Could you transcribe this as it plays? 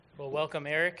Well, welcome,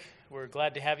 Eric. We're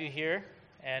glad to have you here.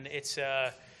 And it's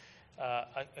a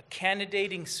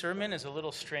candidating sermon is a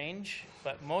little strange,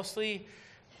 but mostly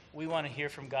we want to hear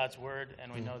from God's word,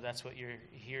 and we know that's what you're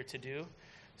here to do.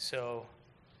 So,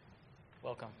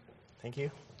 welcome. Thank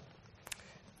you.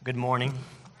 Good morning.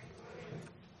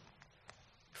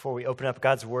 Before we open up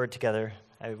God's word together,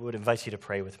 I would invite you to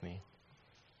pray with me.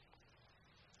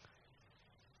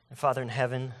 Father in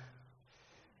heaven,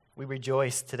 we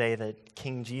rejoice today that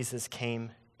King Jesus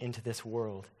came into this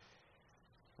world,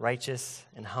 righteous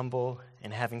and humble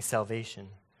and having salvation.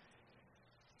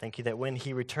 Thank you that when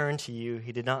he returned to you,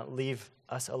 he did not leave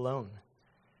us alone,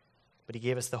 but he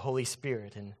gave us the Holy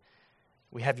Spirit, and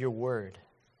we have your word.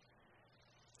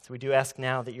 So we do ask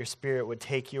now that your Spirit would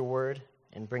take your word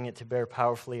and bring it to bear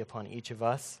powerfully upon each of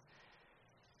us.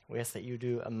 We ask that you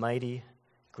do a mighty,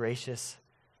 gracious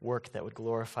work that would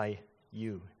glorify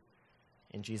you.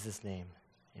 In Jesus' name,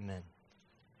 amen.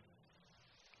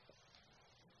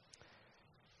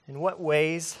 In what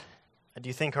ways do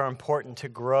you think are important to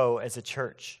grow as a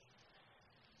church?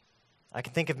 I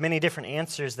can think of many different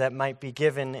answers that might be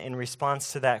given in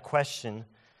response to that question.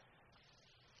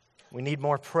 We need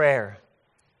more prayer,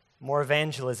 more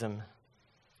evangelism,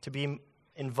 to be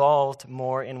involved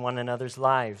more in one another's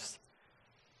lives,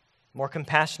 more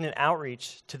compassionate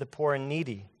outreach to the poor and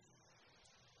needy,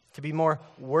 to be more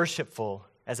worshipful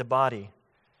as a body,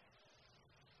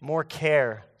 more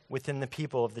care within the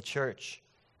people of the church.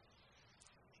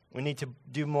 We need to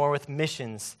do more with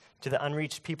missions to the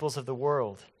unreached peoples of the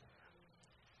world.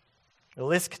 The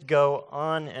list could go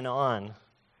on and on.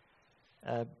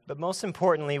 But most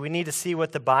importantly, we need to see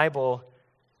what the Bible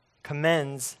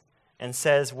commends and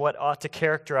says what ought to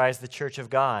characterize the church of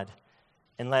God,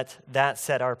 and let that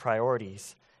set our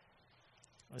priorities.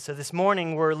 So this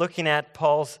morning, we're looking at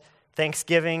Paul's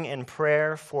thanksgiving and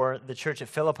prayer for the church at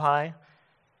Philippi.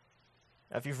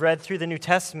 If you've read through the New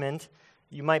Testament,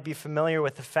 you might be familiar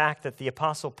with the fact that the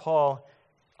Apostle Paul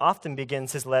often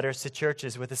begins his letters to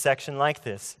churches with a section like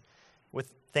this,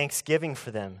 with thanksgiving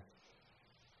for them.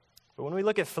 But when we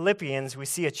look at Philippians, we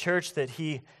see a church that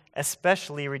he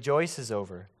especially rejoices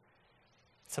over.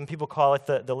 Some people call it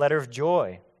the letter of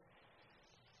joy.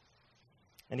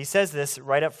 And he says this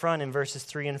right up front in verses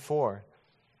 3 and 4.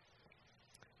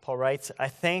 Paul writes, "I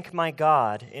thank my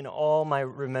God in all my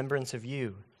remembrance of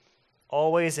you,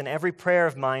 always in every prayer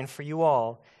of mine for you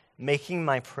all, making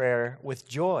my prayer with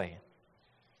joy."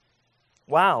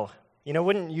 Wow.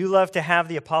 Wouldn't you love to have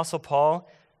the Apostle Paul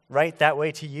write that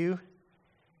way to you?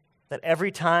 That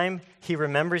every time he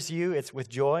remembers you, it's with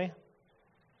joy?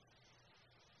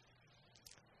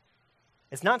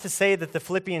 It's not to say that the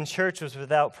Philippian church was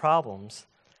without problems.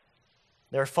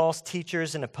 There are false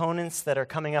teachers and opponents that are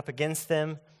coming up against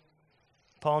them.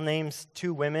 Paul names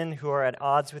 2 women who are at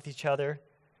odds with each other.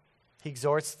 He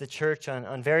exhorts the church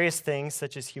on various things,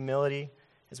 such as humility,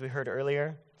 as we heard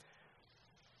earlier.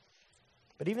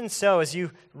 But even so, as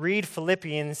you read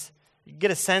Philippians, you get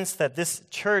a sense that this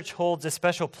church holds a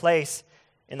special place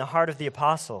in the heart of the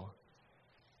apostle.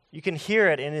 You can hear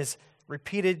it in his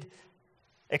repeated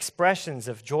expressions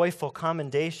of joyful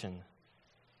commendation.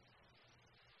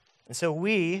 And so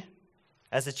we,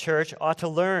 as a church, ought to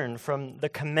learn from the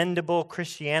commendable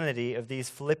Christianity of these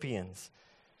Philippians.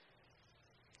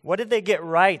 What did they get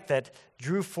right that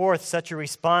drew forth such a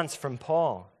response from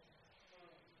Paul?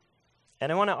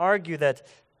 And I want to argue that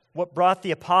what brought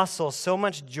the apostles so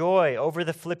much joy over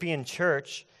the Philippian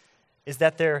church is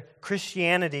that their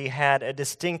Christianity had a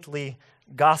distinctly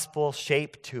gospel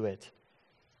shape to it.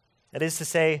 That is to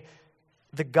say,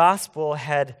 the gospel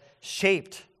had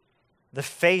shaped the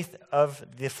faith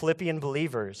of the Philippian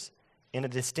believers in a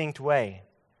distinct way.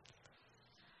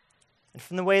 And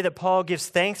from the way that Paul gives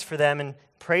thanks for them and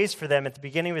praise for them at the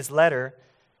beginning of his letter,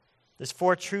 there's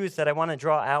 4 truths that I want to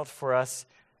draw out for us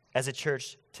as a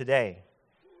church today.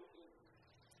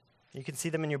 You can see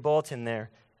them in your bulletin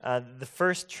there. The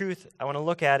first truth I want to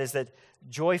look at is that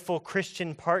joyful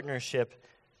Christian partnership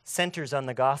centers on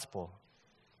the gospel.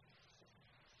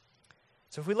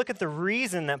 So if we look at the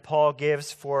reason that Paul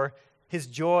gives for his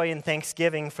joy and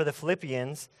thanksgiving for the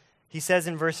Philippians, he says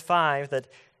in verse 5 that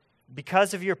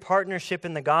because of your partnership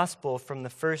in the gospel from the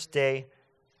first day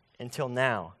until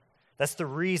now. That's the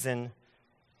reason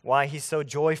why he's so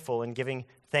joyful in giving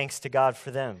thanks to God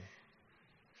for them.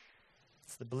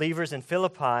 It's the believers in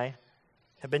Philippi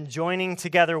have been joining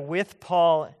together with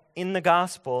Paul in the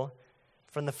gospel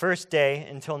from the first day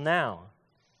until now.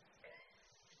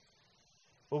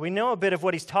 Well, we know a bit of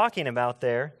what he's talking about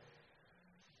there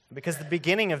because the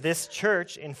beginning of this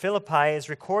church in Philippi is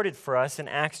recorded for us in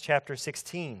Acts chapter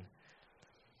 16.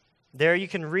 There you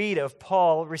can read of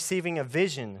Paul receiving a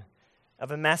vision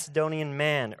of a Macedonian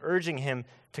man urging him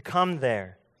to come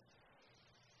there.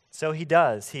 So he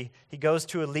does. He goes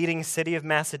to a leading city of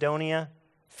Macedonia,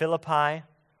 Philippi.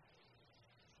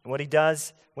 And what he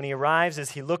does when he arrives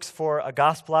is he looks for a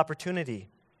gospel opportunity.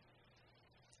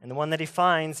 And the one that he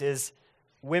finds is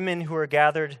women who are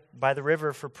gathered by the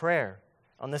river for prayer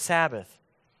on the Sabbath.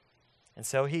 And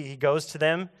so he goes to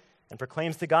them and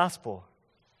proclaims the gospel.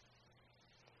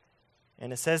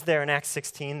 And it says there in Acts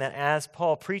 16 that as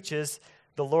Paul preaches,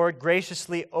 the Lord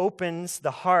graciously opens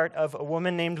the heart of a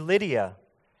woman named Lydia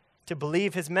to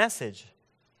believe his message.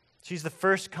 She's the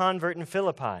first convert in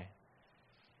Philippi.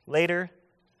 Later,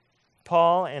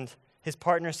 Paul and his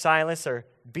partner Silas are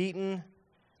beaten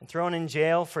and thrown in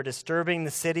jail for disturbing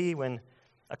the city when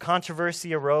a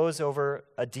controversy arose over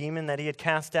a demon that he had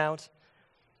cast out.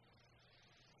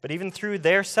 But even through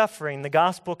their suffering, the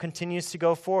gospel continues to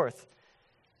go forth.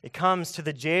 It comes to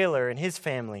the jailer and his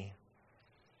family.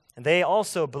 And they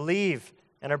also believe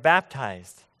and are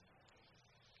baptized.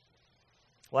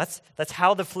 Well, that's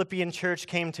how the Philippian church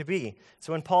came to be.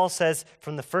 So when Paul says,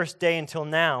 from the first day until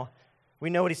now, we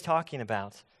know what he's talking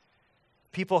about.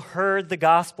 People heard the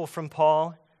gospel from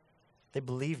Paul. They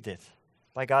believed it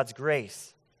by God's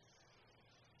grace.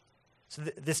 So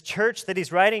this church that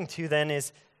he's writing to then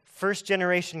is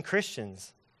first-generation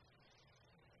Christians.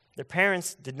 Their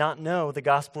parents did not know the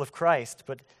gospel of Christ,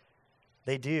 but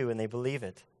they do, and they believe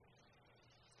it.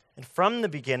 And from the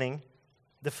beginning,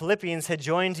 the Philippians had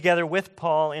joined together with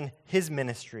Paul in his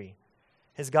ministry,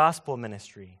 his gospel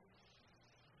ministry.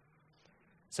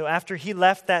 So after he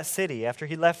left that city, after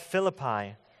he left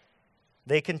Philippi,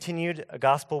 they continued a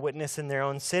gospel witness in their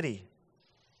own city.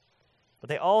 But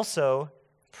they also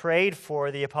prayed for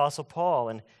the Apostle Paul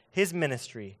and his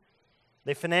ministry.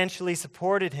 They financially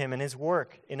supported him in his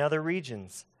work in other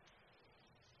regions.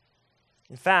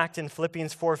 In fact, in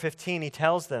Philippians 4:15, he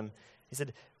tells them, he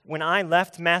said, "When I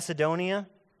left Macedonia,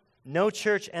 no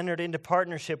church entered into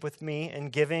partnership with me in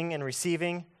giving and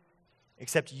receiving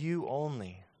except you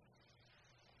only."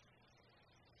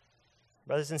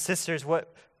 Brothers and sisters,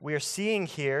 what we are seeing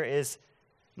here is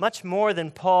much more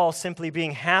than Paul simply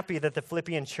being happy that the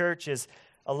Philippian church is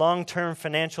a long-term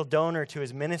financial donor to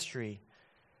his ministry.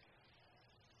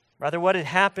 Rather, what had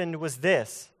happened was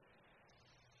this.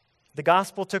 The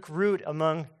gospel took root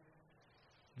among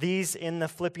these in the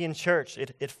Philippian church.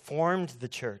 It formed the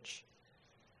church.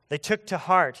 They took to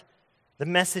heart the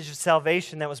message of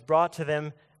salvation that was brought to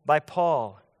them by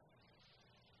Paul.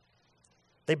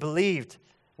 They believed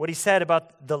what he said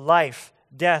about the life,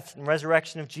 death, and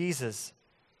resurrection of Jesus,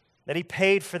 that he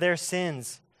paid for their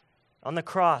sins on the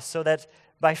cross so that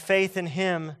by faith in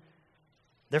him,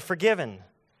 they're forgiven.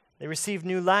 They receive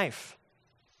new life.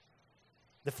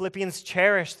 The Philippians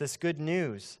cherished this good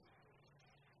news.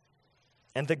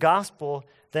 And the gospel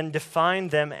then defined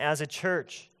them as a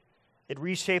church. It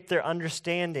reshaped their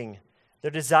understanding, their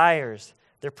desires,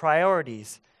 their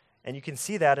priorities. And you can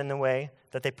see that in the way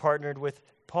that they partnered with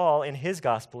Paul in his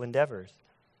gospel endeavors.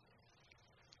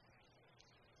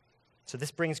 So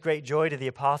this brings great joy to the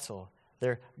apostle,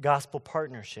 their gospel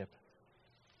partnership.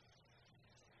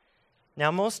 Now,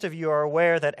 most of you are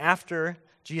aware that after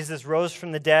Jesus rose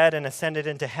from the dead and ascended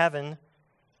into heaven,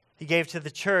 he gave to the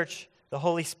church the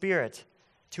Holy Spirit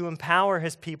to empower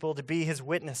his people to be his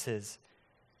witnesses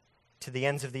to the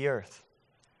ends of the earth.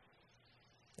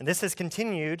 And this has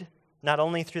continued not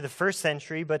only through the first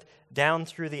century, but down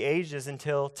through the ages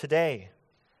until today.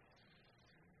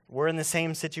 We're in the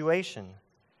same situation.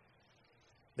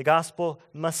 The gospel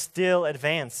must still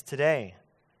advance today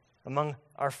among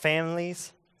our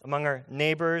families, among our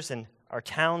neighbors and our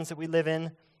towns that we live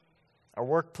in, our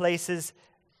workplaces,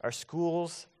 our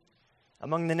schools,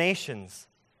 among the nations.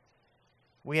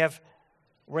 We're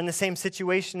in the same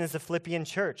situation as the Philippian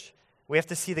church. We have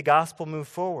to see the gospel move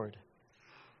forward.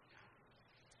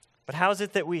 But how is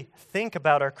it that we think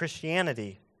about our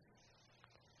Christianity?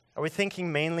 Are we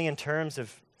thinking mainly in terms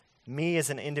of me as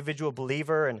an individual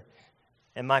believer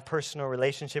and my personal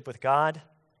relationship with God?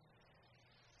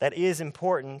 That is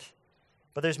important,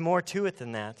 but there's more to it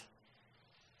than that.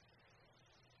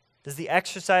 Does the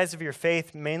exercise of your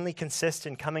faith mainly consist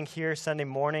in coming here Sunday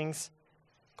mornings,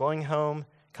 going home,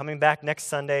 coming back next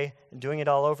Sunday, and doing it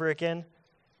all over again?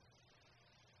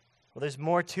 Well, there's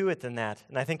more to it than that.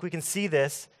 And I think we can see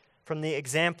this from the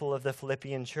example of the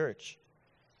Philippian church.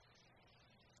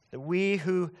 That we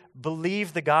who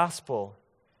believe the gospel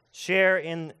share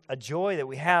in a joy that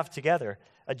we have together,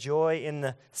 a joy in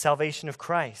the salvation of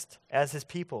Christ as his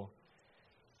people.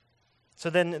 So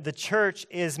then the church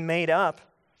is made up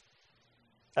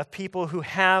of people who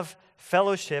have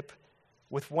fellowship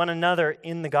with one another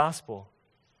in the gospel,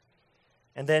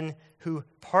 and then who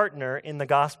partner in the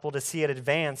gospel to see it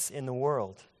advance in the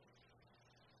world.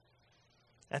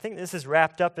 I think this is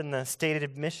wrapped up in the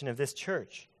stated mission of this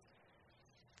church: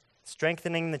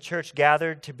 strengthening the church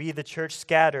gathered to be the church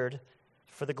scattered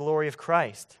for the glory of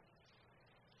Christ.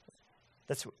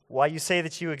 That's why you say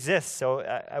that you exist, so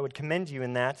I would commend you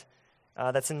in that.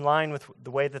 That's in line with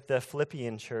the way that the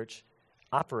Philippian church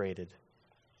operated.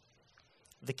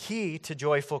 The key to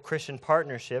joyful Christian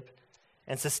partnership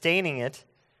and sustaining it,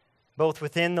 both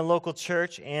within the local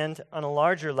church and on a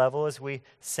larger level as we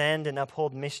send and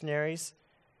uphold missionaries,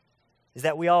 is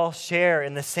that we all share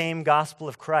in the same gospel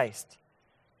of Christ.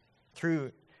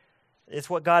 It's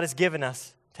what God has given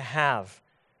us to have.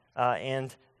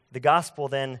 And the gospel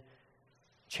then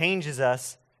changes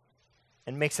us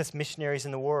and makes us missionaries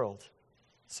in the world.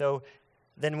 So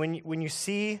then when you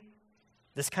see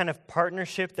this kind of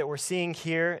partnership that we're seeing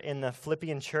here in the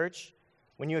Philippian church,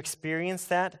 when you experience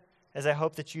that, as I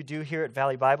hope that you do here at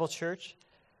Valley Bible Church,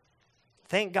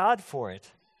 thank God for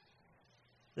it.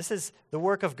 This is the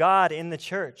work of God in the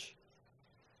church.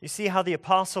 You see how the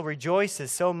apostle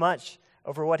rejoices so much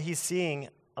over what he's seeing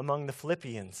among the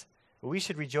Philippians. We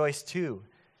should rejoice too,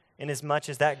 inasmuch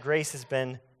as that grace has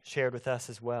been shared with us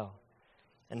as well,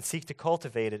 and seek to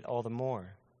cultivate it all the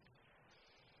more.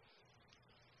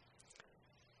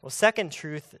 Well, second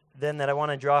truth then that I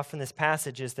want to draw from this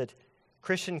passage is that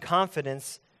Christian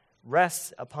confidence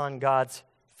rests upon God's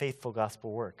faithful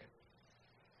gospel work.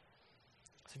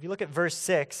 So if you look at verse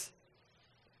 6,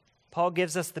 Paul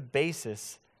gives us the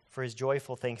basis for his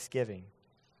joyful thanksgiving.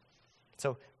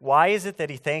 So why is it that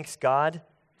he thanks God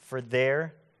for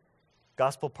their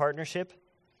gospel partnership?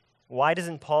 Why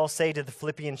doesn't Paul say to the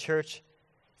Philippian church,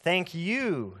 "Thank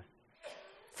you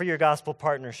for your gospel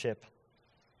partnership"?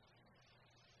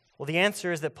 Well, the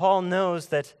answer is that Paul knows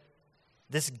that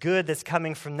this good that's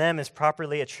coming from them is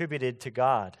properly attributed to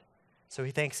God. So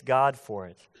he thanks God for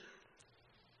it.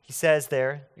 He says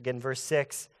there, again, verse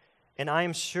 6, "And I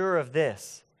am sure of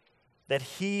this, that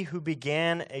he who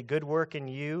began a good work in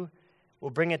you will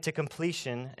bring it to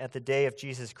completion at the day of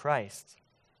Jesus Christ."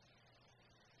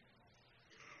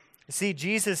 You see,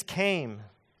 Jesus came,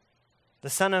 the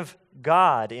Son of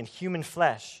God in human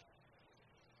flesh.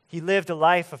 He lived a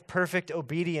life of perfect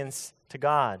obedience to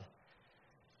God.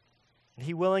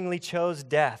 He willingly chose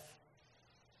death.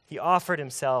 He offered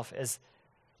himself as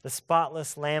the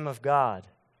spotless Lamb of God,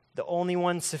 the only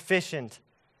one sufficient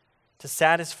to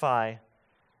satisfy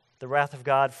the wrath of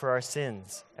God for our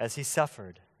sins as he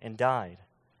suffered and died.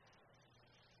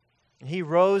 And he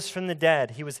rose from the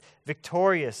dead. He was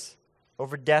victorious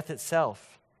over death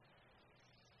itself.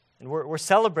 And we're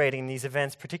celebrating these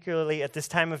events, particularly at this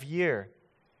time of year,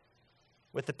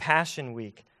 with the Passion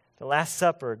Week, the Last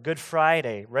Supper, Good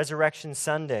Friday, Resurrection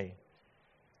Sunday.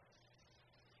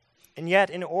 And yet,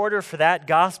 in order for that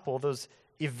gospel, those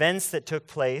events that took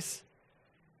place,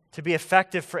 to be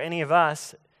effective for any of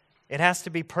us, it has to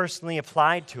be personally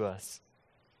applied to us.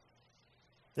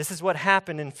 This is what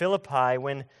happened in Philippi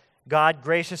when God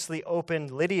graciously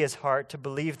opened Lydia's heart to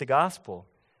believe the gospel.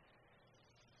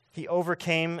 He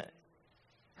overcame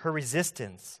her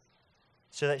resistance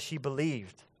so that she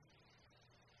believed.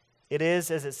 It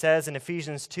is, as it says in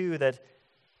Ephesians 2, that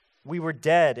we were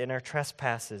dead in our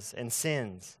trespasses and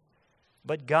sins,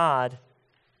 but God,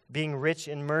 being rich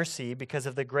in mercy because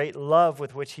of the great love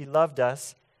with which he loved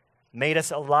us, made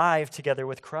us alive together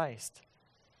with Christ.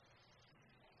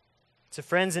 So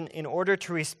friends, in order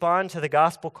to respond to the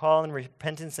gospel call in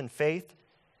repentance and faith,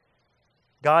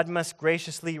 God must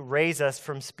graciously raise us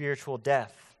from spiritual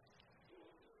death.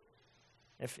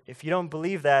 If you don't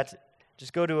believe that,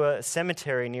 just go to a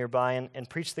cemetery nearby and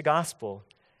preach the gospel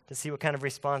to see what kind of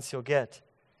response you'll get.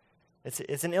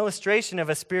 It's an illustration of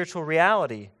a spiritual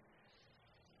reality,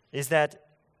 is that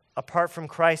apart from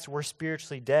Christ, we're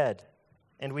spiritually dead,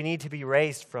 and we need to be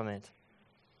raised from it.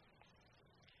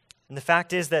 And the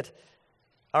fact is that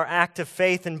our act of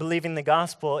faith in believing the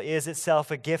gospel is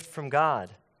itself a gift from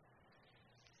God.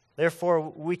 Therefore,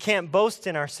 we can't boast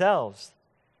in ourselves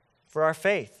for our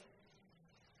faith.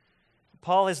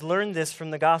 Paul has learned this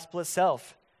from the gospel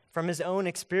itself, from his own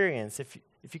experience, if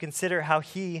you consider how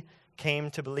he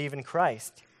came to believe in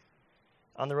Christ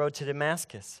on the road to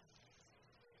Damascus.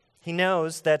 He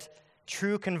knows that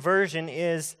true conversion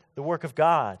is the work of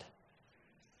God.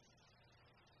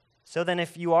 So then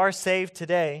if you are saved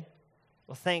today,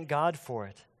 well, thank God for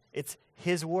it. It's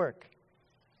his work.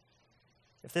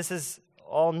 If this is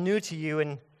all new to you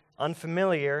and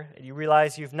unfamiliar, and you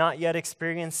realize you've not yet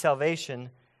experienced salvation,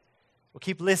 well,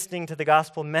 keep listening to the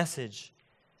gospel message.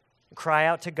 Cry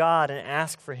out to God and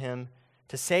ask for him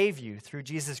to save you through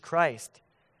Jesus Christ.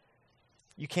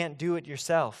 You can't do it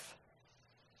yourself.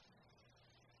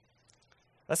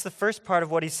 That's the first part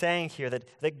of what he's saying here,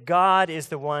 that God is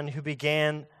the one who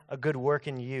began a good work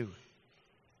in you.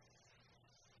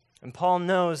 And Paul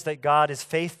knows that God is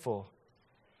faithful.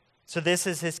 So this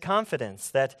is his confidence,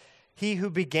 that he who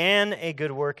began a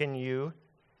good work in you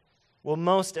will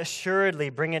most assuredly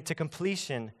bring it to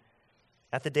completion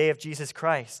at the day of Jesus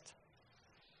Christ.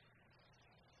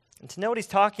 And to know what he's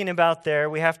talking about there,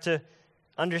 we have to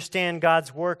understand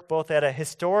God's work both at a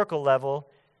historical level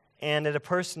and at a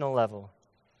personal level.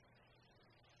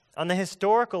 On the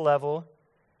historical level,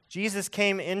 Jesus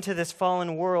came into this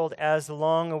fallen world as the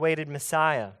long-awaited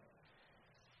Messiah.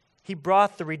 He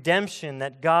brought the redemption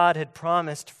that God had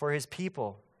promised for his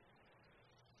people.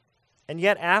 And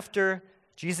yet after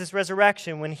Jesus'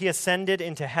 resurrection, when he ascended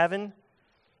into heaven,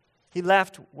 he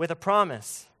left with a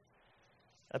promise.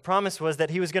 The promise was that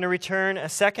he was going to return a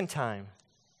second time.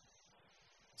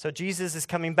 So Jesus is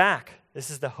coming back. This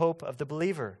is the hope of the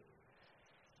believer.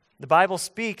 The Bible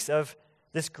speaks of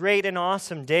this great and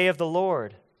awesome day of the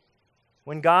Lord,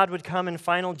 when God would come in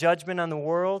final judgment on the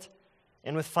world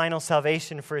and with final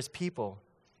salvation for his people.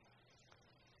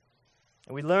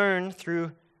 And we learn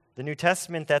through the New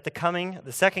Testament that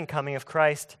the second coming of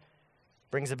Christ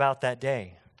brings about that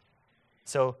day.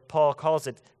 So Paul calls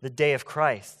it the day of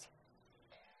Christ.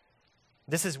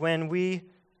 This is when we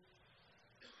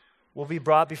will be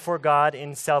brought before God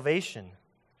in salvation.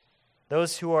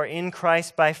 Those who are in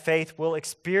Christ by faith will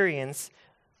experience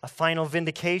a final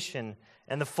vindication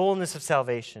and the fullness of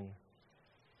salvation.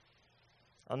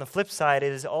 On the flip side,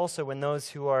 it is also when those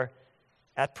who are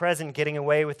at present getting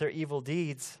away with their evil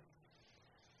deeds,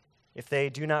 if they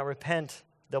do not repent,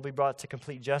 they'll be brought to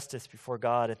complete justice before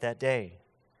God at that day.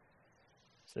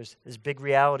 So there's big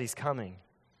realities coming.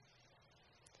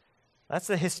 That's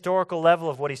the historical level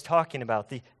of what he's talking about,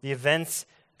 the events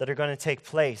that are going to take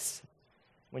place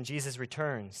when Jesus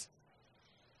returns.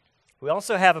 We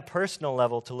also have a personal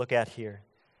level to look at here.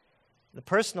 The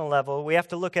personal level, we have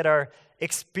to look at our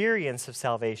experience of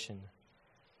salvation.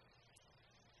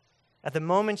 At the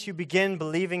moment you begin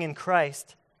believing in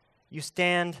Christ, you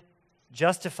stand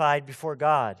justified before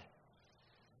God.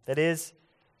 That is,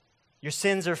 your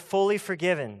sins are fully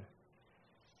forgiven,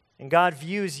 and God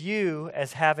views you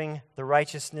as having the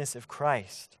righteousness of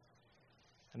Christ.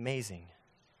 Amazing.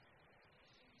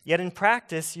 Yet in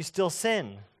practice, you still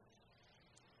sin.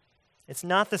 It's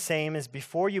not the same as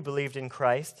before you believed in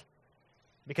Christ,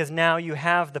 because now you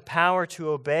have the power to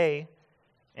obey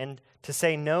and to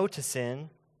say no to sin.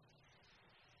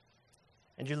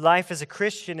 And your life as a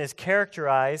Christian is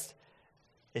characterized,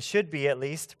 it should be at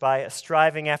least, by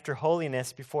striving after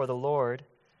holiness before the Lord.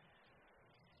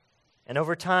 And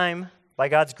over time, by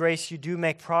God's grace, you do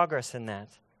make progress in that.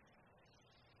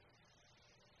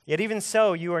 Yet even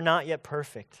so, you are not yet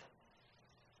perfect.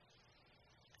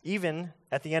 Even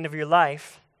at the end of your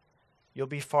life, you'll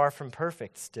be far from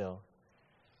perfect still.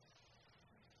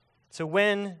 So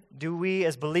when do we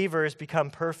as believers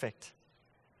become perfect?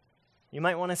 You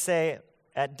might want to say,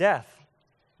 at death,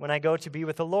 when I go to be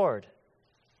with the Lord.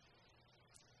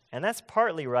 And that's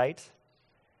partly right,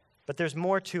 but there's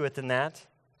more to it than that.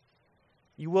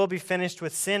 You will be finished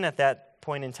with sin at that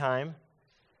point in time,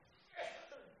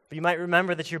 but you might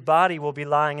remember that your body will be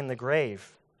lying in the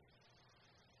grave.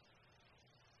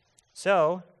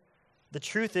 So, the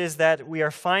truth is that we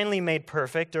are finally made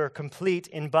perfect or complete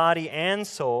in body and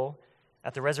soul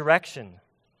at the resurrection.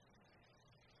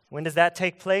 When does that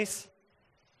take place?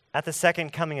 At the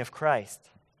second coming of Christ.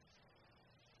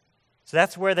 So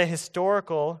that's where the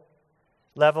historical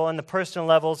level and the personal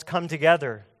levels come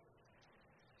together.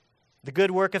 The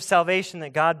good work of salvation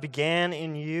that God began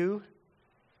in you,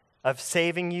 of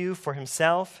saving you for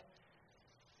himself,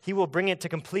 he will bring it to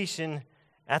completion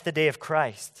at the day of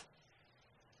Christ,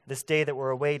 this day that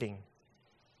we're awaiting.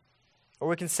 Or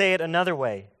we can say it another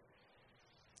way.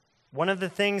 One of the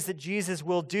things that Jesus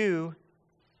will do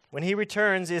when he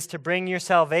returns is to bring your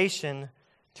salvation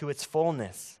to its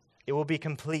fullness. It will be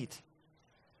complete.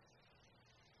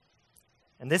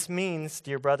 And this means,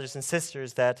 dear brothers and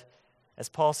sisters, that, as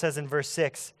Paul says in verse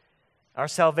 6, our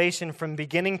salvation from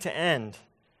beginning to end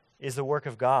is the work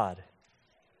of God.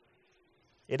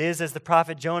 It is, as the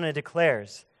prophet Jonah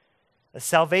declares, the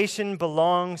salvation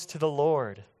belongs to the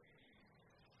Lord.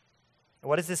 And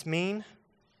what does this mean?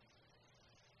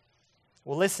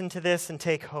 Well, listen to this and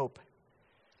take hope.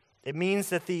 It means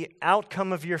that the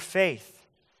outcome of your faith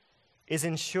is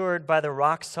ensured by the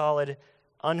rock-solid,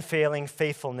 unfailing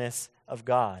faithfulness of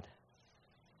God.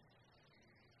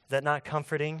 Is that not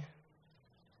comforting?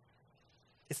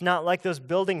 It's not like those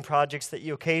building projects that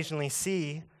you occasionally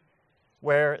see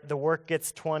where the work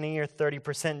gets 20 or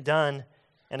 30% done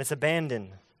and it's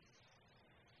abandoned.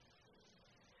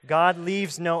 God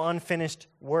leaves no unfinished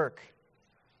work.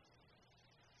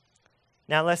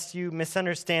 Now, lest you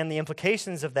misunderstand the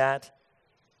implications of that,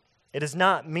 it does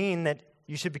not mean that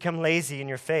you should become lazy in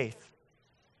your faith.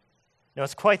 No,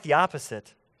 it's quite the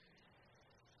opposite.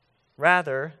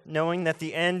 Rather, knowing that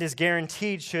the end is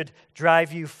guaranteed should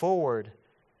drive you forward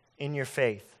in your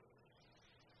faith.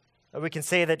 We can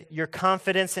say that your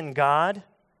confidence in God,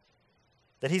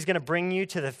 that He's going to bring you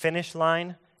to the finish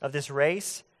line of this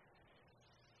race,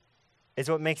 is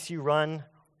what makes you run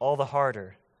all the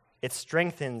harder. It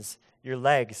strengthens your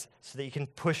legs so that you can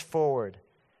push forward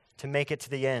to make it to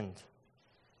the end.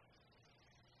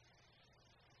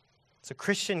 So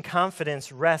Christian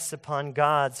confidence rests upon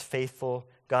God's faithful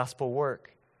gospel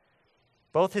work.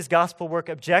 Both His gospel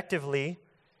work objectively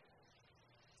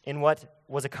in what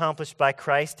was accomplished by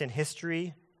Christ in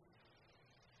history,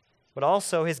 but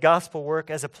also His gospel work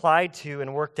as applied to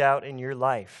and worked out in your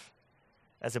life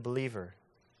as a believer.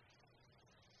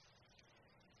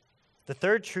 The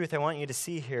third truth I want you to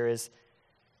see here is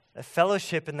that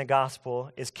fellowship in the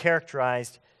gospel is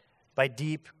characterized by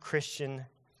deep Christian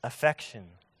affection.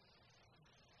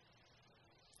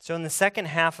 So in the second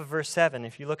half of verse 7,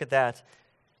 if you look at that,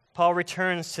 Paul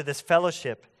returns to this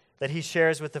fellowship that he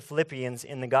shares with the Philippians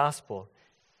in the gospel.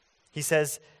 He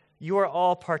says, "You are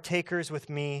all partakers with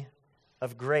me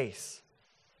of grace."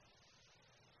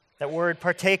 That word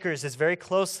partakers is very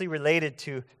closely related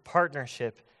to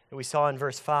partnership that we saw in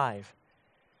verse 5.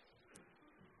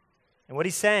 And what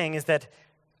he's saying is that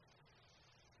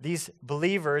these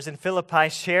believers in Philippi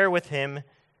share with him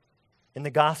in the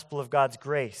gospel of God's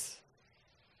grace.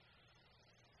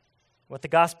 What the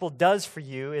gospel does for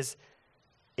you is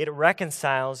it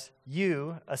reconciles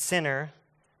you, a sinner,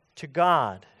 to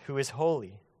God, who is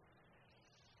holy.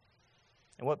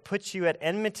 And what puts you at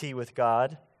enmity with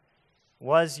God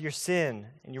was your sin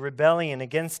and your rebellion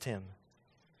against Him.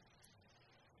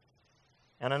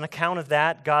 And on account of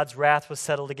that, God's wrath was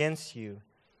settled against you.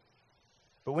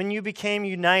 But when you became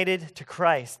united to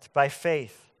Christ by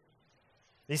faith,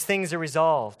 these things are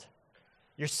resolved.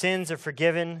 Your sins are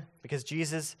forgiven because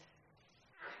Jesus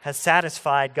has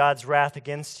satisfied God's wrath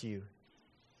against you.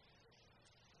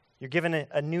 You're given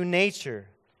a new nature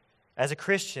as a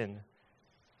Christian,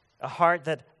 a heart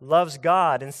that loves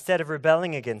God instead of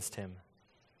rebelling against Him.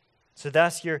 So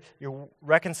thus you're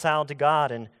reconciled to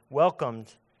God and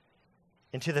welcomed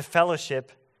into the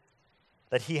fellowship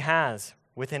that He has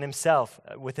within Himself,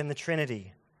 within the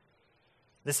Trinity.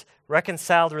 This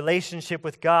reconciled relationship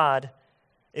with God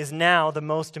is now the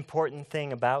most important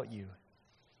thing about you.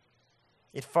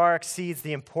 It far exceeds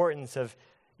the importance of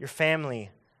your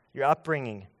family, your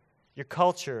upbringing, your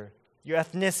culture, your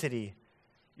ethnicity,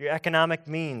 your economic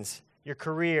means, your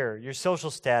career, your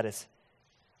social status.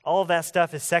 All of that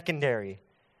stuff is secondary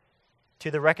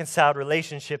to the reconciled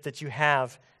relationship that you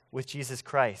have with Jesus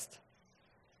Christ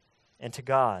and to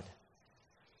God.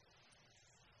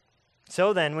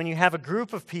 So then, when you have a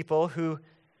group of people who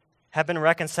have been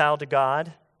reconciled to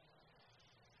God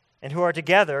and who are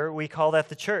together, we call that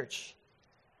the church.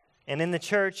 And in the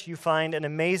church, you find an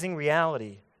amazing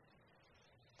reality.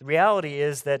 The reality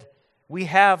is that we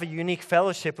have a unique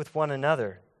fellowship with one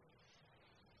another.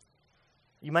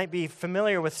 You might be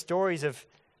familiar with stories of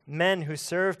men who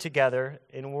served together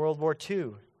in World War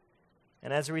II.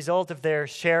 And as a result of their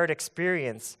shared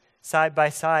experience, side by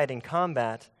side in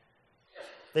combat,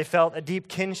 they felt a deep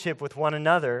kinship with one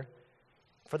another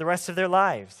for the rest of their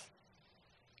lives.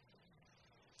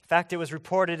 In fact, it was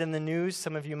reported in the news,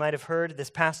 some of you might have heard this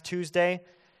past Tuesday,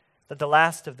 that the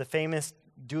last of the famous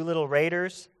Doolittle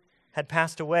Raiders had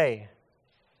passed away.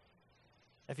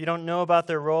 If you don't know about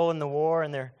their role in the war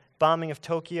and their bombing of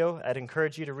Tokyo, I'd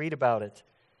encourage you to read about it.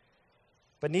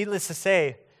 But needless to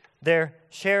say, their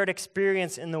shared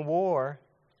experience in the war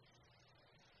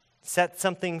set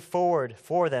something forward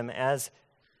for them as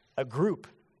a group.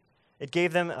 It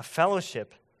gave them a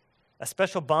fellowship, a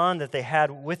special bond that they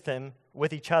had with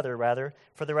each other,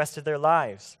 for the rest of their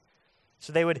lives.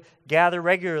 So they would gather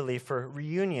regularly for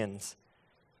reunions.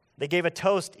 They gave a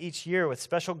toast each year with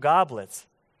special goblets.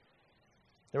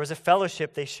 There was a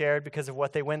fellowship they shared because of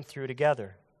what they went through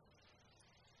together.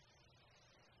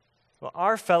 Well,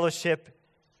 our fellowship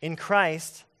in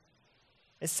Christ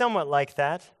is somewhat like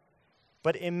that,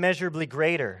 but immeasurably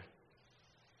greater.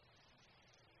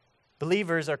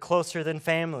 Believers are closer than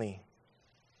family.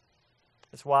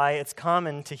 That's why it's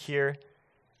common to hear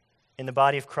in the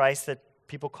body of Christ that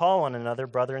people call one another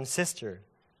brother and sister.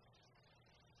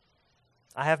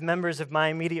 I have members of my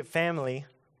immediate family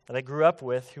that I grew up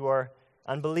with who are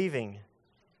unbelieving.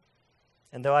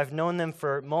 And though I've known them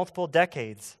for multiple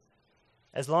decades,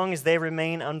 as long as they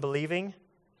remain unbelieving,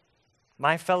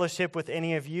 my fellowship with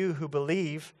any of you who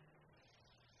believe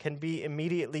can be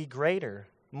immediately greater,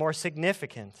 more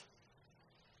significant,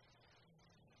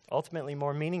 ultimately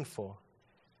more meaningful.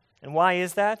 And why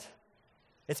is that?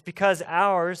 It's because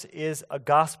ours is a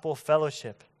gospel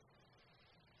fellowship.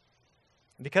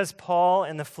 Because Paul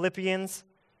and the Philippians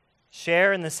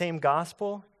share in the same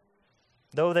gospel,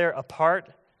 though they're apart,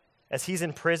 as he's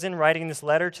in prison writing this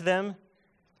letter to them,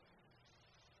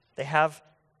 they have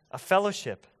a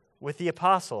fellowship with the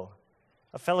apostle,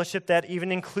 a fellowship that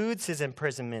even includes his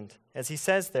imprisonment, as he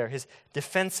says there, his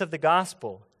defense of the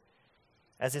gospel,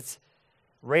 as it's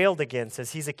railed against,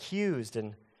 as he's accused,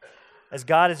 and as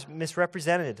God is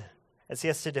misrepresented, as he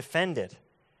has to defend it,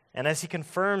 and as he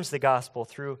confirms the gospel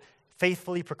through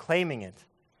faithfully proclaiming it.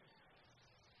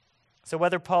 So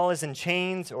whether Paul is in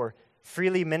chains or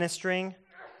freely ministering,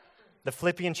 the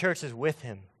Philippian church is with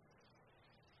him.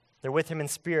 They're with him in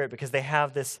spirit because they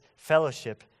have this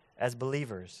fellowship as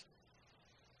believers.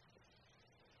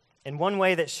 And one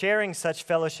way that sharing such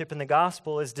fellowship in the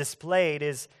gospel is displayed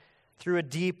is through a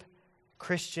deep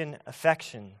Christian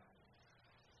affection.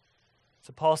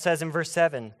 So Paul says in verse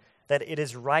 7 that it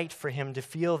is right for him to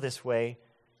feel this way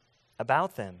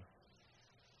about them.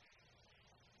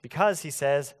 Because, he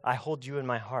says, I hold you in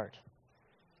my heart.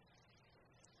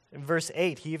 In verse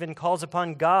 8, he even calls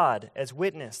upon God as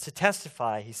witness to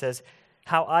testify. He says,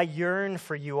 how I yearn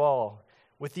for you all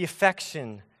with the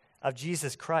affection of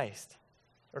Jesus Christ,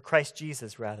 or Christ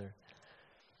Jesus, rather.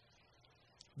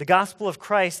 The gospel of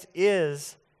Christ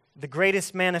is the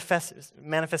greatest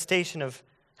manifestation of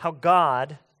how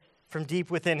God, from deep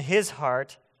within his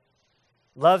heart,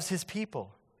 loves his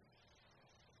people.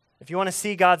 If you want to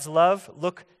see God's love,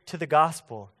 look to the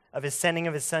gospel of his sending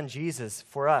of his son Jesus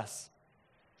for us.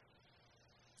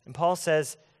 And Paul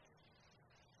says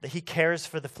that he cares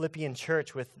for the Philippian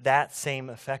church with that same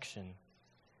affection.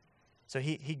 So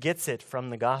he gets it from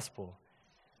the gospel,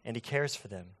 and he cares for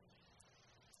them.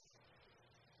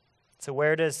 So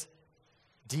where does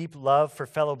deep love for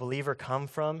fellow believer come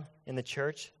from in the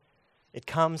church? It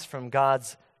comes from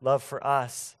God's love for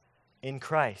us in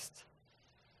Christ.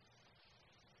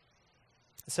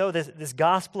 So this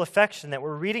gospel affection that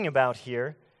we're reading about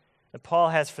here, that Paul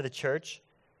has for the church,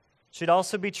 should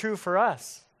also be true for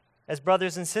us as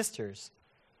brothers and sisters.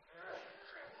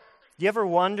 Do you ever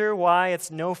wonder why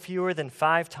it's no fewer than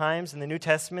 5 times in the New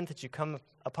Testament that you come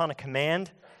upon a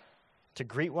command to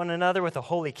greet one another with a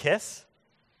holy kiss?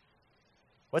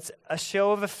 What's a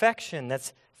show of affection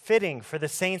that's fitting for the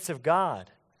saints of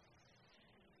God?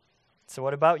 So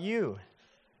what about you?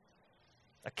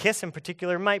 A kiss in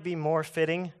particular might be more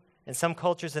fitting in some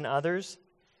cultures than others.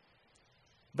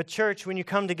 But church, when you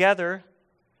come together,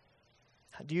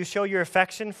 do you show your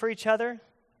affection for each other?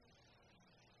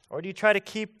 Or do you try to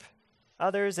keep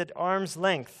others at arm's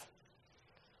length?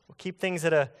 Or keep things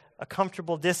at a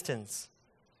comfortable distance?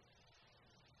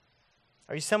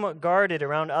 Are you somewhat guarded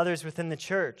around others within the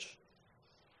church?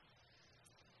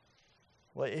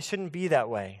 Well, it shouldn't be that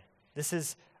way. This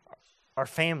is our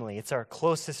family. It's our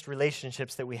closest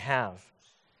relationships that we have.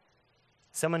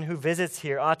 Someone who visits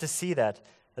here ought to see that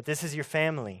this is your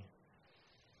family.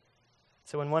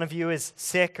 So when one of you is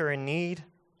sick or in need,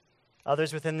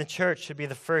 others within the church should be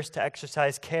the first to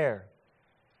exercise care.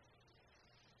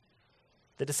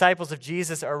 The disciples of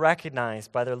Jesus are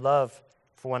recognized by their love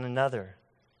for one another.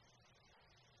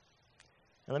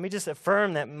 And let me just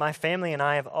affirm that my family and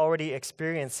I have already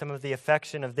experienced some of the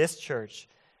affection of this church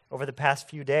over the past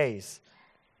few days.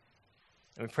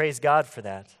 And we praise God for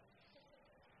that.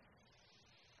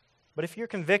 But if you're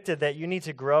convicted that you need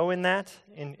to grow in that,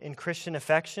 in Christian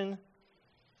affection,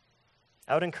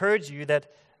 I would encourage you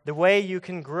that the way you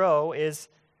can grow is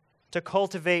to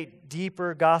cultivate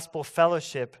deeper gospel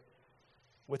fellowship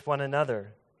with one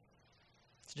another.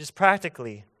 So just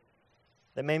practically,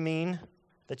 that may mean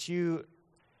that you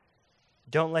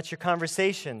don't let your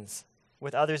conversations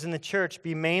with others in the church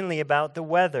be mainly about the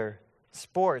weather,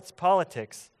 sports,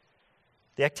 politics,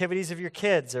 the activities of your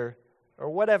kids, or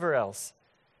whatever else.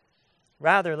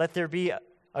 Rather, let there be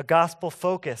a gospel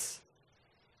focus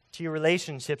to your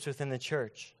relationships within the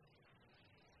church.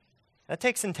 That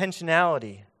takes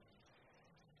intentionality,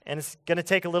 and it's going to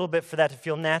take a little bit for that to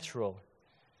feel natural.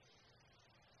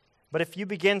 But if you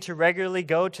begin to regularly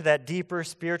go to that deeper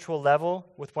spiritual level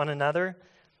with one another,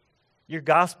 your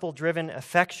gospel-driven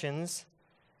affections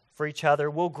for each other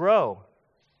will grow.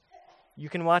 You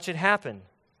can watch it happen.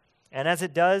 And as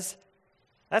it does,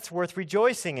 that's worth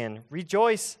rejoicing in.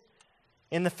 Rejoice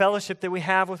in the fellowship that we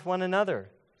have with one another.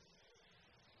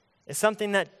 is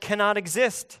something that cannot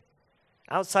exist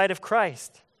outside of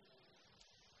Christ.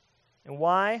 And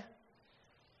why?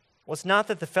 Well, it's not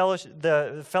that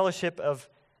the fellowship of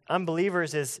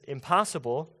unbelievers is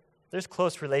impossible. There's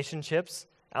close relationships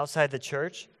outside the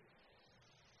church.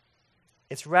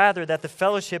 It's rather that the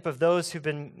fellowship of those who've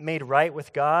been made right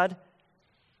with God,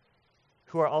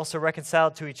 who are also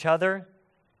reconciled to each other,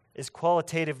 is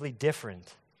qualitatively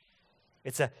different.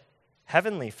 It's a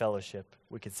heavenly fellowship,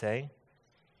 we could say.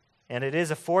 And it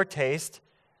is a foretaste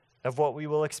of what we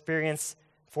will experience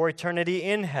for eternity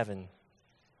in heaven.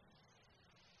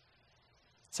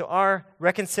 So our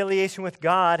reconciliation with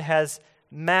God has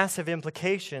massive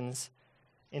implications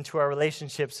into our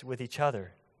relationships with each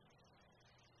other.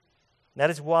 That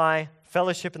is why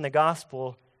fellowship in the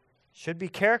gospel should be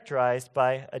characterized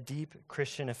by a deep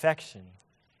Christian affection.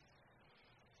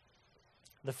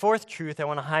 The fourth truth I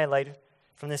want to highlight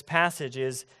from this passage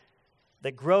is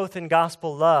that growth in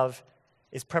gospel love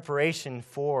is preparation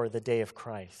for the day of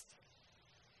Christ.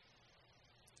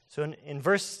 So in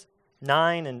verse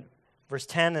 9 and verse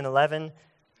 10 and 11,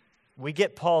 we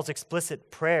get Paul's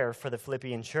explicit prayer for the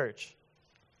Philippian church.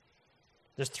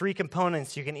 There's three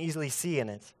components you can easily see in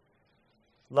it: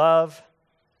 love,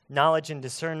 knowledge and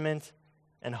discernment,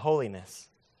 and holiness.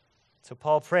 So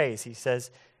Paul prays, he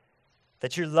says,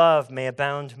 that your love may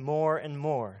abound more and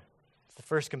more. It's the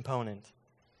first component.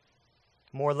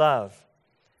 More love.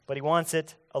 But he wants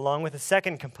it along with a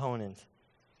second component: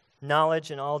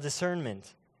 knowledge and all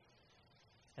discernment.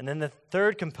 And then the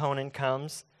third component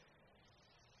comes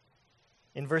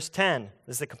in verse 10.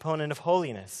 This is the component of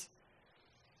holiness.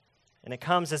 And it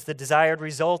comes as the desired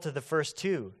result of the first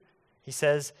two. He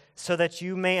says, so that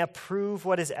you may approve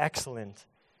what is excellent,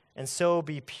 and so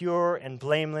be pure and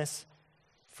blameless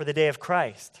for the day of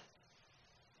Christ.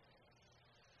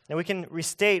 Now we can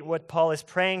restate what Paul is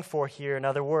praying for here in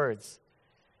other words.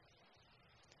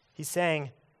 He's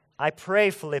saying, I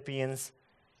pray, Philippians,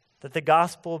 that the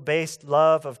gospel-based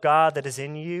love of God that is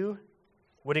in you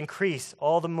would increase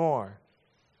all the more.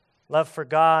 Love for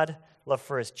God, love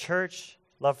for his church,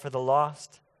 love for the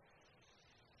lost.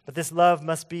 But this love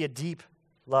must be a deep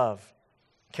love,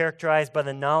 characterized by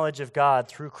the knowledge of God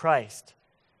through Christ,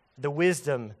 the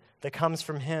wisdom that comes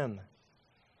from him.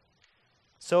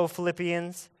 So,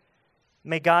 Philippians,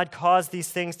 may God cause these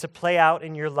things to play out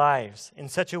in your lives in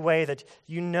such a way that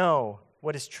you know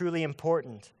what is truly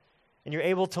important, and you're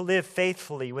able to live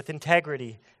faithfully with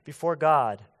integrity before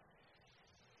God.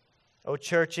 O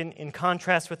church, in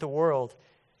contrast with the world,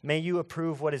 may you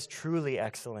approve what is truly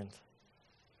excellent.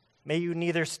 May you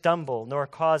neither stumble nor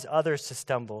cause others to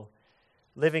stumble,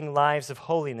 living lives of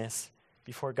holiness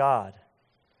before God.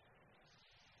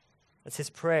 That's his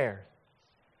prayer.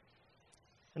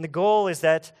 And the goal is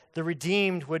that the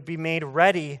redeemed would be made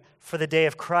ready for the day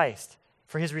of Christ,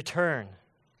 for his return.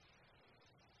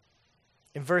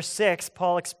 In verse 6,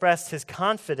 Paul expressed his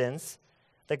confidence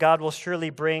that God will surely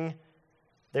bring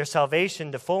their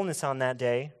salvation to fullness on that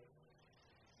day.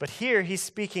 But here he's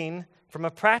speaking from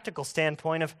a practical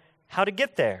standpoint of how to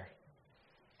get there.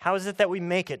 How is it that we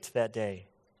make it to that day?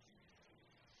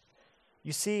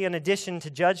 You see, in addition to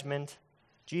judgment,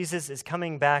 Jesus is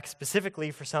coming back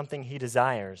specifically for something he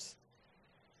desires.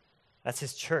 That's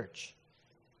his church.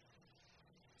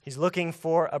 He's looking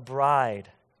for a bride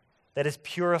that is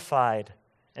purified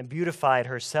and beautified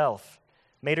herself,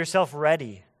 made herself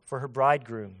ready for her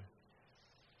bridegroom.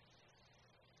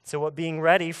 So what being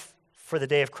ready for the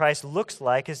day of Christ looks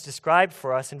like is described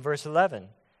for us in verse 11. It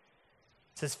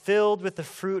says, filled with the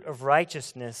fruit of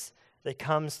righteousness that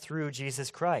comes through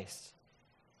Jesus Christ.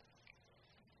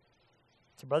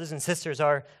 So brothers and sisters,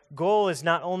 our goal is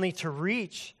not only to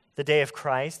reach the day of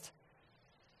Christ,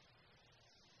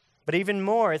 but even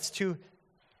more, it's to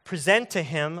present to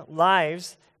him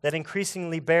lives that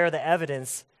increasingly bear the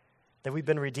evidence that we've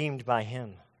been redeemed by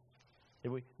him,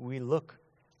 that we look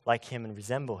like him and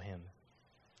resemble him.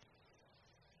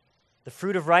 The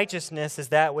fruit of righteousness is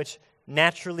that which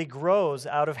naturally grows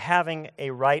out of having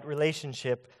a right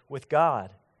relationship with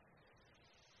God.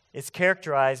 It's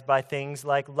characterized by things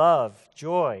like love,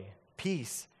 joy,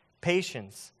 peace,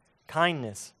 patience,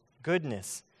 kindness,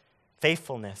 goodness,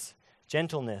 faithfulness,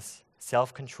 gentleness,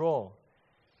 self-control.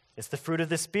 It's the fruit of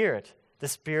the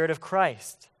Spirit of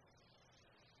Christ.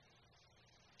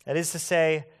 That is to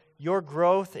say, your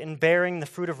growth in bearing the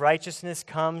fruit of righteousness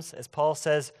comes, as Paul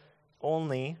says,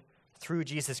 only through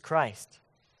Jesus Christ.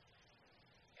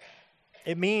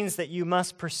 It means that you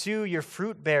must pursue your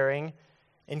fruit bearing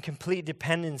in complete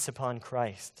dependence upon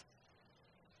Christ,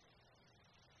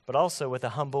 but also with a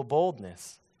humble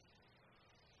boldness.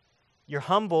 You're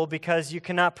humble because you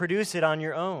cannot produce it on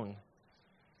your own.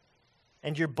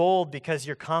 And you're bold because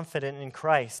you're confident in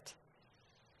Christ,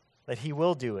 that He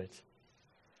will do it.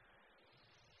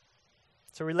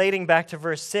 So relating back to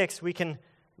verse 6, we can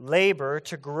labor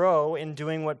to grow in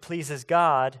doing what pleases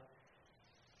God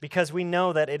because we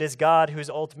know that it is God who's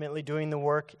ultimately doing the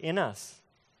work in us.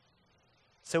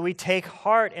 So we take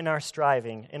heart in our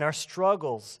striving, in our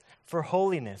struggles for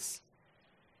holiness,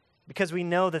 because we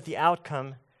know that the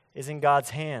outcome is in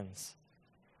God's hands.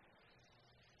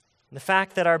 The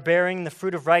fact that our bearing the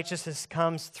fruit of righteousness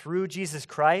comes through Jesus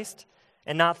Christ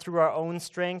and not through our own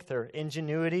strength or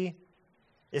ingenuity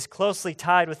is closely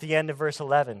tied with the end of verse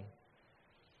 11.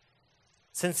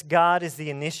 Since God is the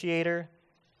initiator,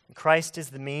 Christ is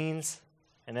the means,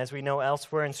 and as we know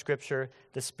elsewhere in Scripture,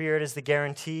 the Spirit is the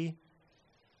guarantee,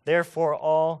 therefore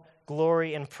all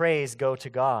glory and praise go to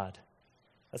God.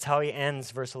 That's how he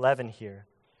ends verse 11 here.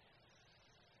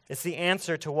 It's the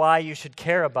answer to why you should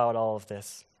care about all of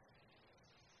this.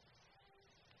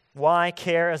 Why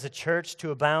care as a church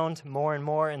to abound more and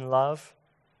more in love?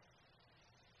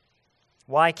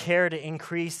 Why care to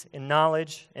increase in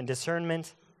knowledge and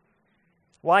discernment?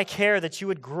 Why care that you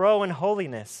would grow in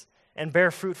holiness and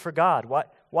bear fruit for God?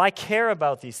 Why care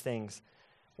about these things?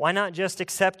 Why not just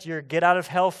accept your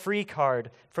get-out-of-hell-free card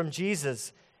from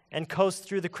Jesus and coast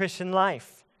through the Christian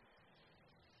life?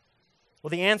 Well,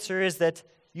 the answer is that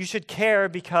you should care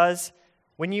because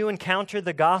when you encounter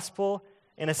the gospel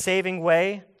in a saving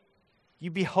way, you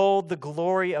behold the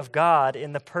glory of God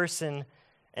in the person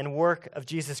and work of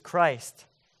Jesus Christ.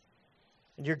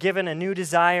 And you're given a new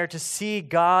desire to see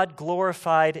God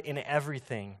glorified in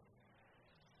everything.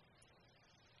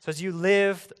 So as you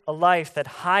live a life that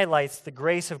highlights the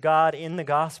grace of God in the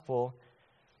gospel,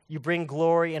 you bring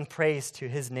glory and praise to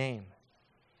His name.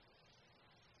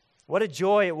 What a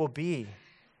joy it will be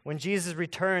when Jesus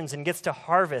returns and gets to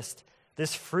harvest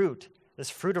this fruit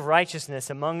of righteousness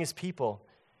among His people.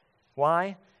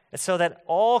 Why? It's so that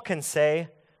all can say,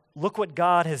 look what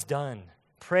God has done.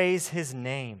 Praise His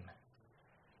name.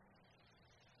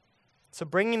 So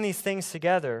bringing these things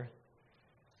together,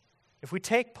 if we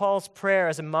take Paul's prayer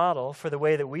as a model for the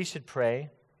way that we should pray,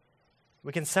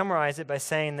 we can summarize it by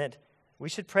saying that we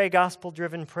should pray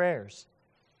gospel-driven prayers.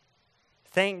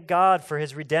 Thank God for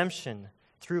His redemption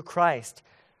through Christ,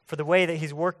 for the way that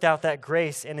He's worked out that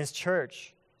grace in His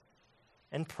church.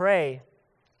 And pray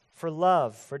for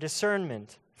love, for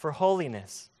discernment, for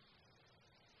holiness.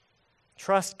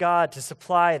 Trust God to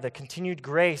supply the continued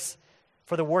grace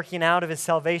for the working out of His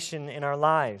salvation in our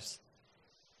lives.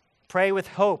 Pray with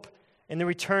hope in the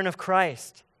return of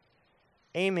Christ,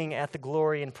 aiming at the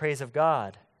glory and praise of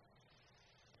God.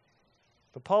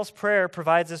 But Paul's prayer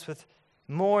provides us with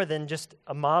more than just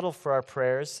a model for our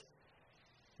prayers.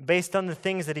 Based on the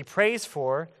things that he prays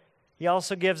for, he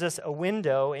also gives us a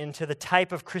window into the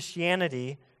type of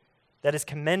Christianity that is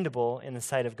commendable in the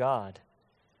sight of God.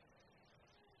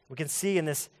 We can see in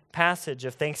this passage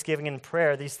of thanksgiving and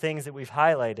prayer these things that we've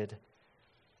highlighted.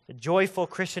 The joyful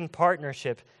Christian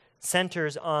partnership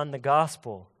centers on the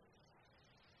gospel.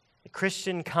 The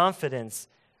Christian confidence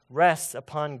rests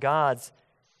upon God's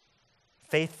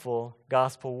faithful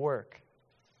gospel work.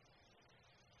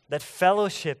 That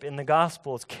fellowship in the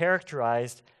gospel is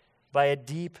characterized by a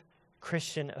deep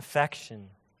Christian affection.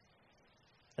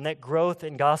 And that growth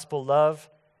in gospel love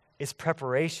is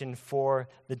preparation for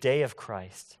the day of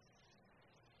Christ.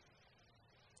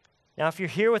 Now, if you're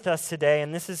here with us today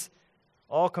and this is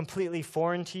all completely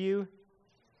foreign to you,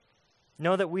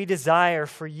 know that we desire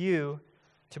for you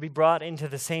to be brought into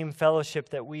the same fellowship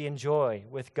that we enjoy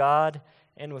with God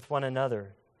and with one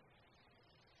another.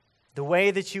 The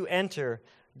way that you enter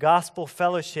gospel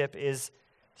fellowship is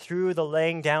through the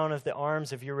laying down of the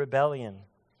arms of your rebellion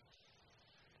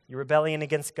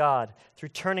against God, through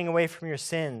turning away from your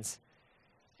sins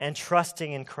and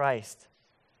trusting in Christ,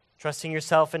 trusting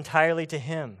yourself entirely to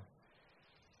Him,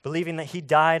 believing that He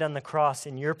died on the cross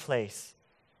in your place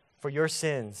for your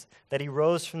sins, that He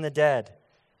rose from the dead,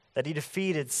 that He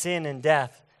defeated sin and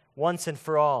death once and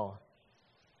for all.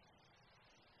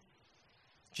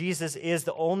 Jesus is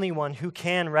the only one who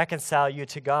can reconcile you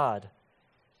to God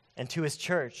and to His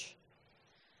church.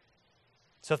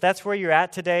 So if that's where you're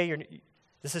at today,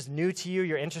 this is new to you,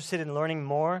 you're interested in learning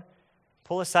more,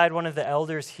 pull aside one of the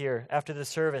elders here after the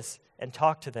service and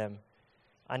talk to them.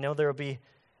 I know there will be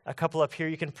a couple up here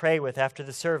you can pray with after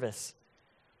the service.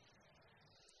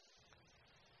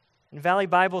 In Valley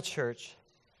Bible Church,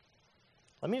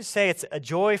 let me just say it's a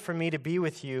joy for me to be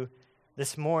with you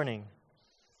this morning.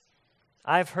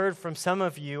 I've heard from some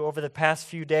of you over the past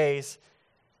few days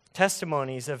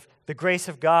testimonies of the grace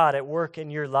of God at work in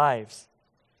your lives.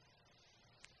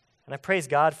 And I praise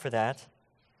God for that.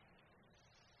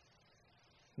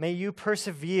 May you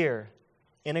persevere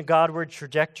in a Godward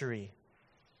trajectory,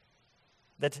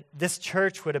 that this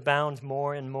church would abound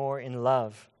more and more in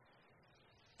love,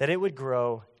 that it would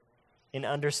grow in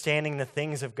understanding the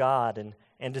things of God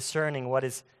and discerning what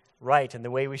is right and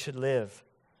the way we should live.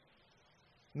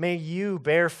 May you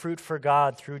bear fruit for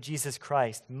God through Jesus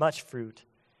Christ, much fruit,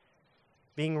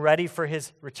 being ready for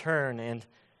his return and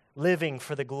living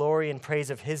for the glory and praise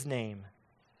of his name.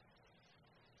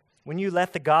 When you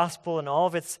let the gospel and all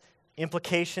of its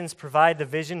implications provide the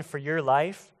vision for your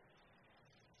life,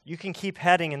 you can keep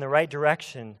heading in the right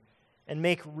direction and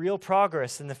make real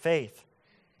progress in the faith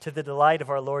to the delight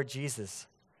of our Lord Jesus.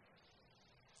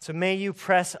 So may you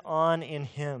press on in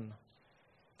him,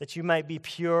 that you might be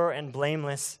pure and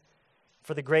blameless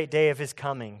for the great day of his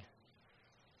coming,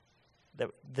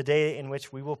 the day in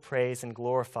which we will praise and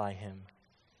glorify him.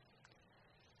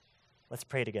 Let's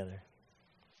pray together.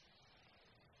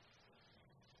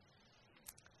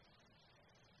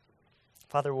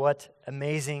 Father, what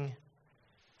amazing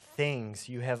things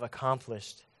you have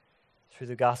accomplished through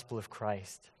the gospel of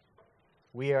Christ.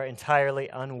 We are entirely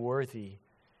unworthy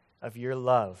of your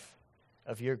love,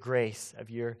 of your grace, of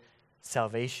your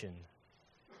salvation.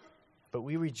 But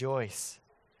we rejoice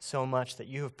so much that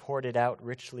you have poured it out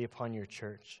richly upon your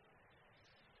church.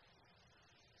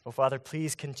 Oh, Father,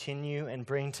 please continue and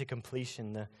bring to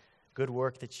completion the good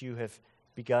work that you have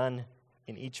begun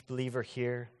in each believer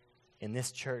here in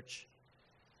this church.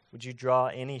 Would you draw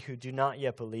any who do not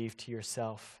yet believe to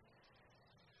yourself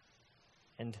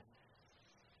and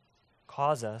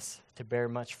cause us to bear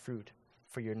much fruit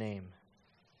for your name.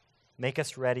 Make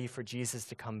us ready for Jesus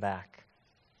to come back.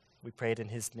 We pray it in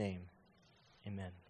his name. Amen.